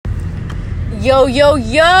Yo,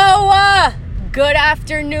 good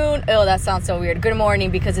afternoon. Oh, that sounds so weird. Good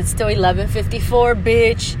morning, because it's still 11:54,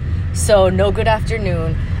 bitch. So no good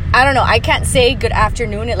afternoon. I don't know. I can't say good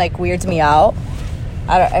afternoon. It like weirds me out.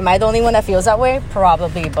 Am I the only one that feels that way?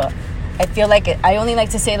 Probably, but I feel like I only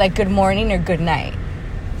like to say like good morning or good night.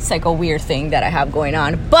 It's like a weird thing that I have going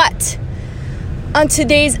on. But on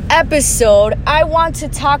today's episode, I want to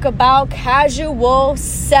talk about casual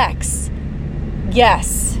sex.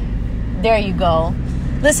 Yes, there you go.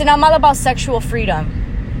 Listen, I'm all about sexual freedom.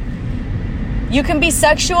 You can be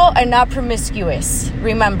sexual and not promiscuous.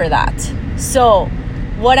 Remember that. So,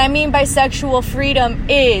 what I mean by sexual freedom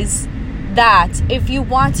is that if you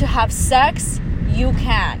want to have sex, you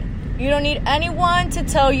can. You don't need anyone to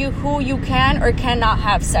tell you who you can or cannot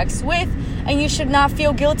have sex with, and you should not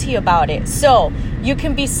feel guilty about it. So, you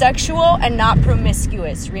can be sexual and not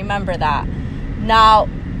promiscuous. Remember that. Now,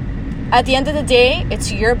 at the end of the day,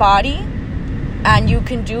 it's your body, and you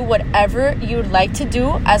can do whatever you'd like to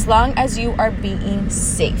do as long as you are being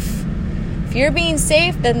safe. If you're being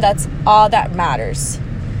safe, then that's all that matters.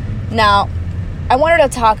 Now, I wanted to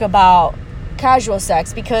talk about casual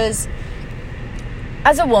sex because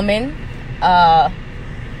as a woman, I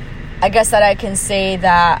guess that I can say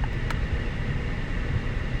that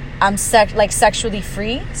I'm sexually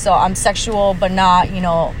free. So I'm sexual but not,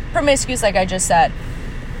 promiscuous like I just said.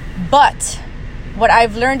 But what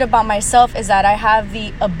I've learned about myself is that I have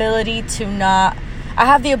the ability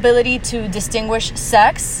to distinguish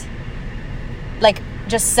sex, like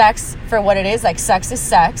just sex for what it is, like sex is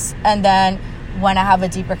sex, and then when I have a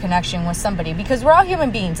deeper connection with somebody, because we're all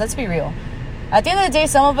human beings, let's be real. At the end of the day,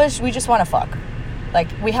 some of us, we just want to fuck. Like,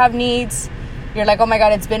 we have needs. You're like, oh my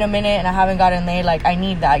God, it's been a minute and I haven't gotten laid. Like, I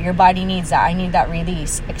need that. Your body needs that. I need that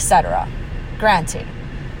release, etc. Granted.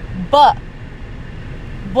 But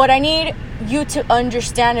what I need you to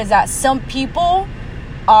understand is that some people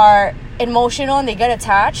are emotional and they get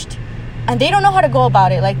attached and they don't know how to go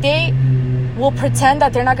about it. Like, they will pretend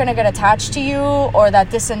that they're not going to get attached to you or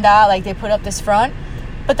that this and that, like they put up this front,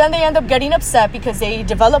 but then they end up getting upset because they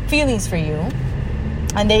develop feelings for you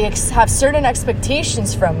and they have certain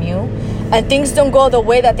expectations from you, and things don't go the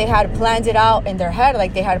way that they had planned it out in their head.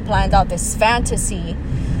 Like, they had planned out this fantasy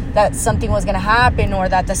that something was going to happen, or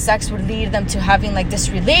that the sex would lead them to having like this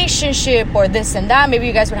relationship or this and that. Maybe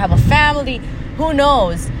you guys would have a family, who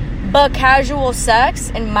knows? But casual sex,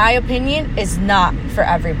 in my opinion, is not for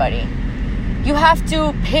everybody. You have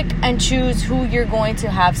to pick and choose who you're going to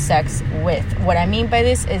have sex with. What I mean by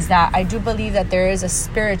this is that I do believe that there is a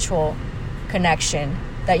spiritual connection,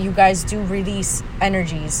 that you guys do release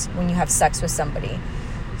energies when you have sex with somebody.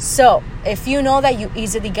 So if you know that you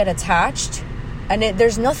easily get attached, and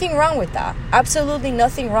there's nothing wrong with that. Absolutely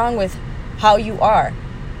nothing wrong with how you are.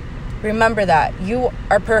 Remember that. You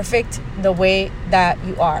are perfect the way that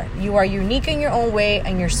you are. You are unique in your own way,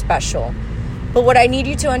 and you're special. But what I need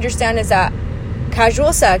you to understand is that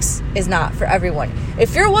casual sex is not for everyone.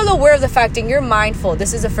 If you're well aware of the fact and you're mindful,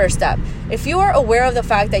 this is the first step. If you are aware of the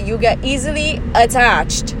fact that you get easily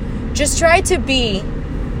attached, just try to be,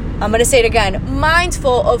 I'm going to say it again,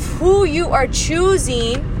 mindful of who you are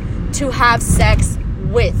choosing to have sex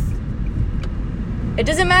with. It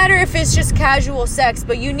doesn't matter if it's just casual sex,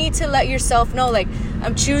 but you need to let yourself know, like,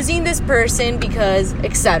 I'm choosing this person because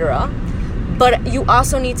etc. But you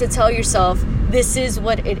also need to tell yourself, this is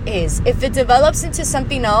what it is. If it develops into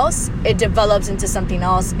something else, it develops into something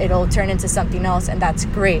else. It'll turn into something else, and that's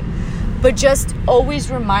great. But just always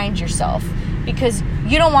remind yourself, because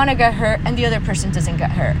you don't want to get hurt and the other person doesn't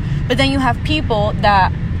get hurt. But then you have people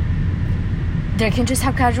that they can just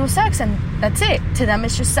have casual sex and that's it. To them,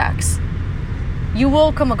 it's just sex. You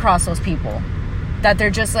will come across those people that they're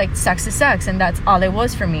just like, sex is sex, and that's all it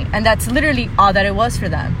was for me. And that's literally all that it was for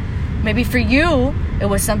them. Maybe for you, it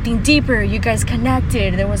was something deeper. You guys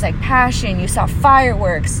connected. There was like passion. You saw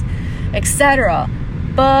fireworks, etc.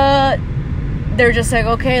 But they're just like,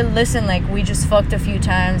 okay, listen, like, we just fucked a few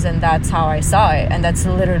times and that's how I saw it. And that's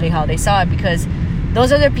literally how they saw it, because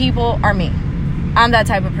those other people are me. I'm that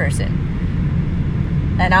type of person.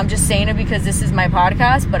 And I'm just saying it because this is my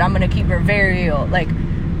podcast, but I'm going to keep it very real. Like,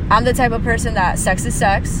 I'm the type of person that sex is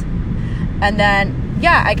sex. And then,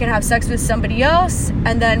 yeah, I can have sex with somebody else.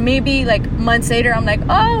 And then maybe like months later, I'm like,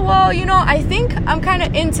 oh, well, I think I'm kind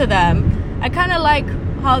of into them. I kind of like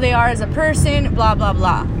how they are as a person, blah, blah,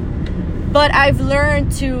 blah. But I've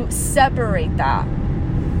learned to separate that,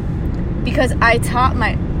 because I taught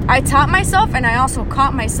myself, and I also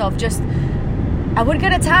caught myself just, I would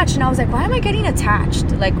get attached, and I was like, why am I getting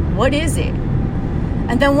attached? Like, what is it?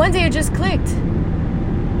 And then one day it just clicked.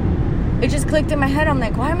 It just clicked in my head. I'm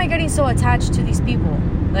like, why am I getting so attached to these people?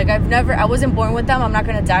 Like, I wasn't born with them. I'm not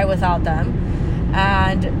going to die without them.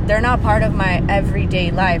 And they're not part of my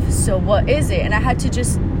everyday life. So what is it? And I had to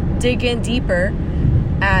just dig in deeper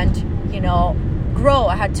and, you know, grow.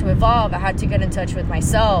 I had to evolve. I had to get in touch with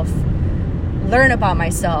myself, learn about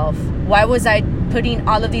myself. Why was I putting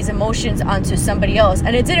all of these emotions onto somebody else?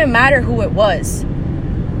 And it didn't matter who it was.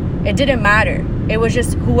 It didn't matter. It was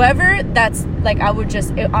just whoever, that's like, I would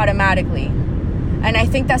just automatically. And I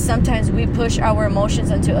think that sometimes we push our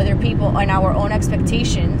emotions onto other people and our own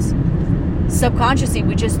expectations. Subconsciously,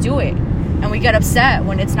 we just do it. And we get upset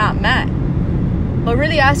when it's not met. But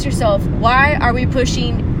really ask yourself, why are we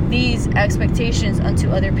pushing these expectations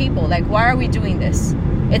onto other people? Like, why are we doing this?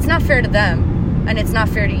 It's not fair to them, and it's not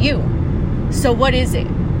fair to you. So what is it?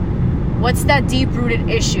 What's that deep-rooted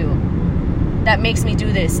issue that makes me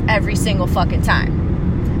do this every single fucking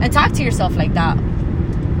time? And talk to yourself like that.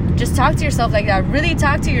 Just talk to yourself like that. Really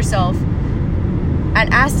talk to yourself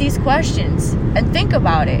and ask these questions and think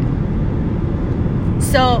about it.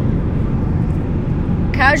 So,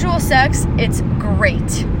 casual sex, it's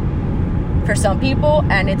great for some people,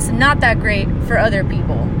 and it's not that great for other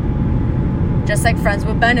people. Just like friends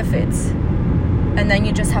with benefits. And then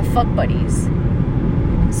you just have fuck buddies.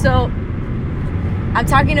 So, I'm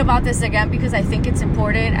talking about this again because I think it's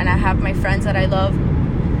important, and I have my friends that I love,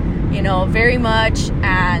 you know, very much,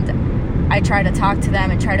 and I try to talk to them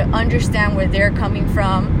and try to understand where they're coming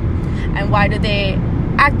from, and why do they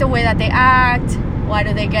act the way that they act, why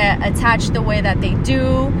do they get attached the way that they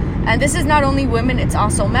do. And this is not only women, it's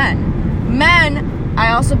also men.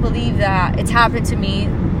 I also believe that it's happened to me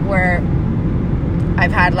where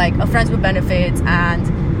I've had like a friends with benefits,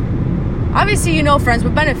 and obviously, you know, friends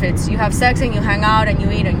with benefits, you have sex and you hang out and you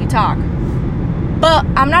eat and you talk. But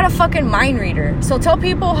I'm not a fucking mind reader. So tell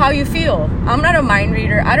people how you feel. I'm not a mind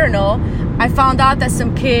reader. I don't know. I found out that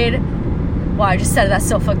some kid, wow, I just said that's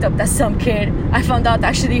so fucked up. That's some kid. I found out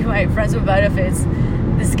actually my friends with benefits,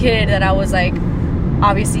 this kid that I was like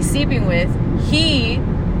obviously sleeping with, he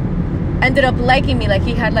ended up liking me. Like,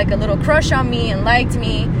 he had like a little crush on me and liked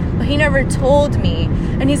me, but he never told me.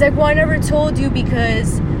 And he's like, well, I never told you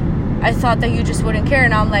because I thought that you just wouldn't care.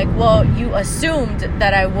 And I'm like, well, you assumed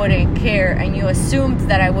that I wouldn't care, and you assumed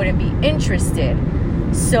that I wouldn't be interested.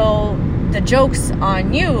 So the joke's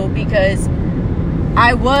on you, because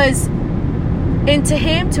I was into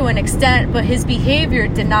him to an extent, but his behavior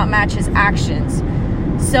did not match his actions.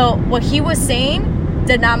 So what he was saying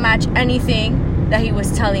did not match anything that he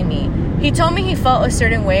was telling me. He told me he felt a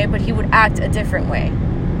certain way, but he would act a different way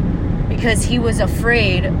because he was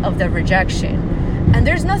afraid of the rejection. And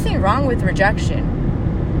there's nothing wrong with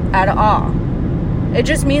rejection at all. It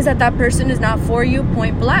just means that that person is not for you,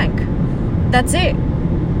 point blank. That's it.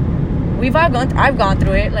 I've gone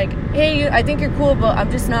through it. Like, hey, I think you're cool, but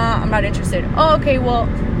I'm not interested. Oh, okay, well,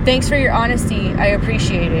 thanks for your honesty. I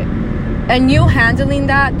appreciate it. And you handling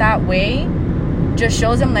that way just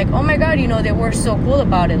shows them like, oh my God, you know, they were so cool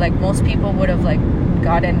about it. Like, most people would have like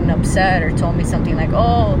gotten upset or told me something like,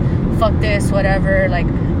 oh, fuck this, whatever. Like,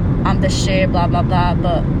 I'm the shit, blah, blah, blah.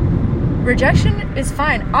 But rejection is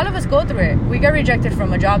fine. All of us go through it. We get rejected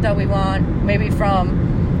from a job that we want, maybe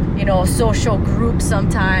from, you know, social group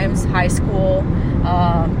sometimes, high school,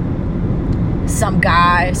 some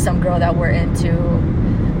guy, some girl that we're into,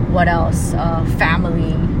 what else,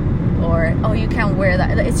 family, or, oh, you can't wear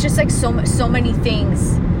that. It's just like so many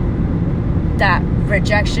things that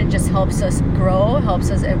rejection just helps us grow,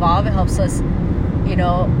 helps us evolve, it helps us, you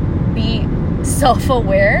know, be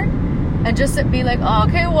self-aware, and just to be like, oh,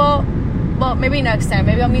 okay, well, maybe next time,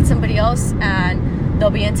 maybe I'll meet somebody else and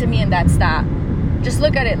they'll be into me, and that's that. Just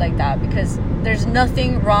look at it like that, because there's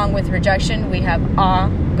nothing wrong with rejection. We have all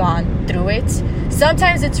gone through it.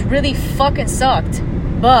 Sometimes it's really fucking sucked,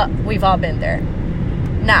 but we've all been there.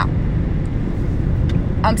 Now,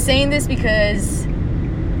 I'm saying this because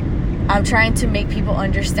I'm trying to make people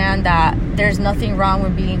understand that there's nothing wrong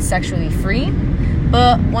with being sexually free.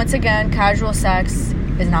 But once again, casual sex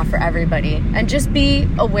is not for everybody. And just be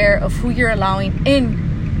aware of who you're allowing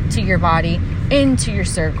into your body, into your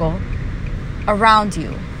circle, around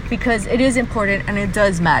you. Because it is important and it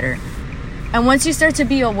does matter. And once you start to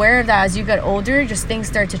be aware of that as you get older, just things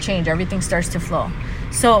start to change. Everything starts to flow.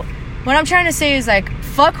 So what I'm trying to say is like,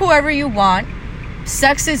 fuck whoever you want.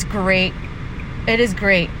 Sex is great. It is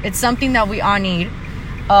great. It's something that we all need.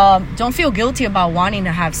 Don't feel guilty about wanting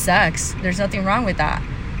to have sex. There's nothing wrong with that.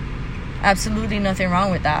 Absolutely nothing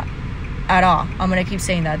wrong with that at all. I'm going to keep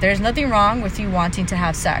saying that. There's nothing wrong with you wanting to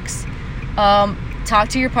have sex. Talk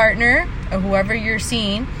to your partner or whoever you're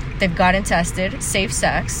seeing. They've gotten tested. Safe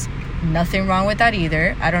sex. Nothing wrong with that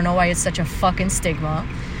either. I don't know why it's such a fucking stigma.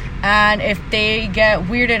 And if they get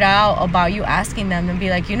weirded out about you asking them, then be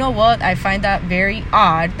like, you know what? I find that very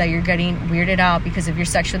odd that you're getting weirded out, because if you're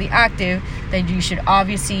sexually active, then you should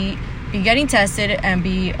obviously be getting tested and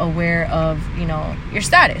be aware of, you know, your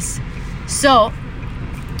status. So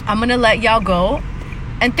I'm going to let y'all go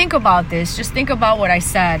and think about this. Just think about what I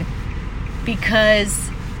said, because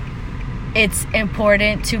it's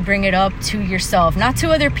important to bring it up to yourself, not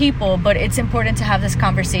to other people, but it's important to have this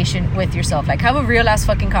conversation with yourself. Like, have a real ass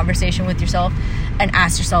fucking conversation with yourself and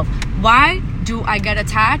ask yourself, why do I get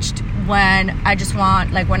attached when I just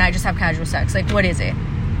have casual sex? Like, what is it?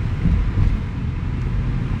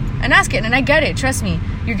 And ask it. And I get it. Trust me.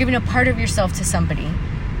 You're giving a part of yourself to somebody.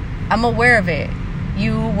 I'm aware of it.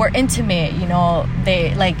 You were intimate, you know,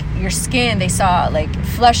 they, like, your skin, they saw, like,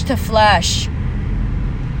 flesh to flesh,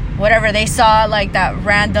 whatever, they saw, like, that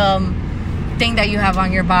random thing that you have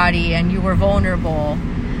on your body, and you were vulnerable.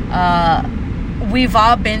 We've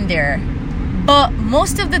all been there. But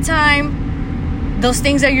most of the time, those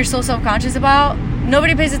things that you're so self-conscious about,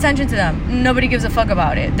 nobody pays attention to them. Nobody gives a fuck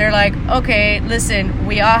about it. They're like, okay, listen,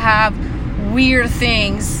 we all have weird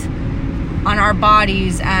things on our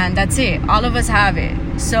bodies, and that's it. All of us have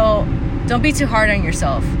it. So don't be too hard on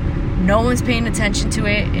yourself. No one's paying attention to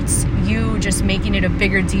it. It's you just making it a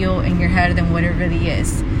bigger deal in your head than what it really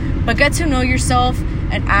is. But get to know yourself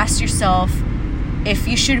and ask yourself if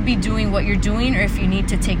you should be doing what you're doing, or if you need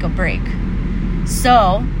to take a break.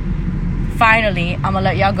 So finally, I'm gonna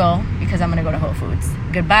let y'all go, because I'm gonna go to Whole Foods.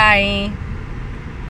 Goodbye.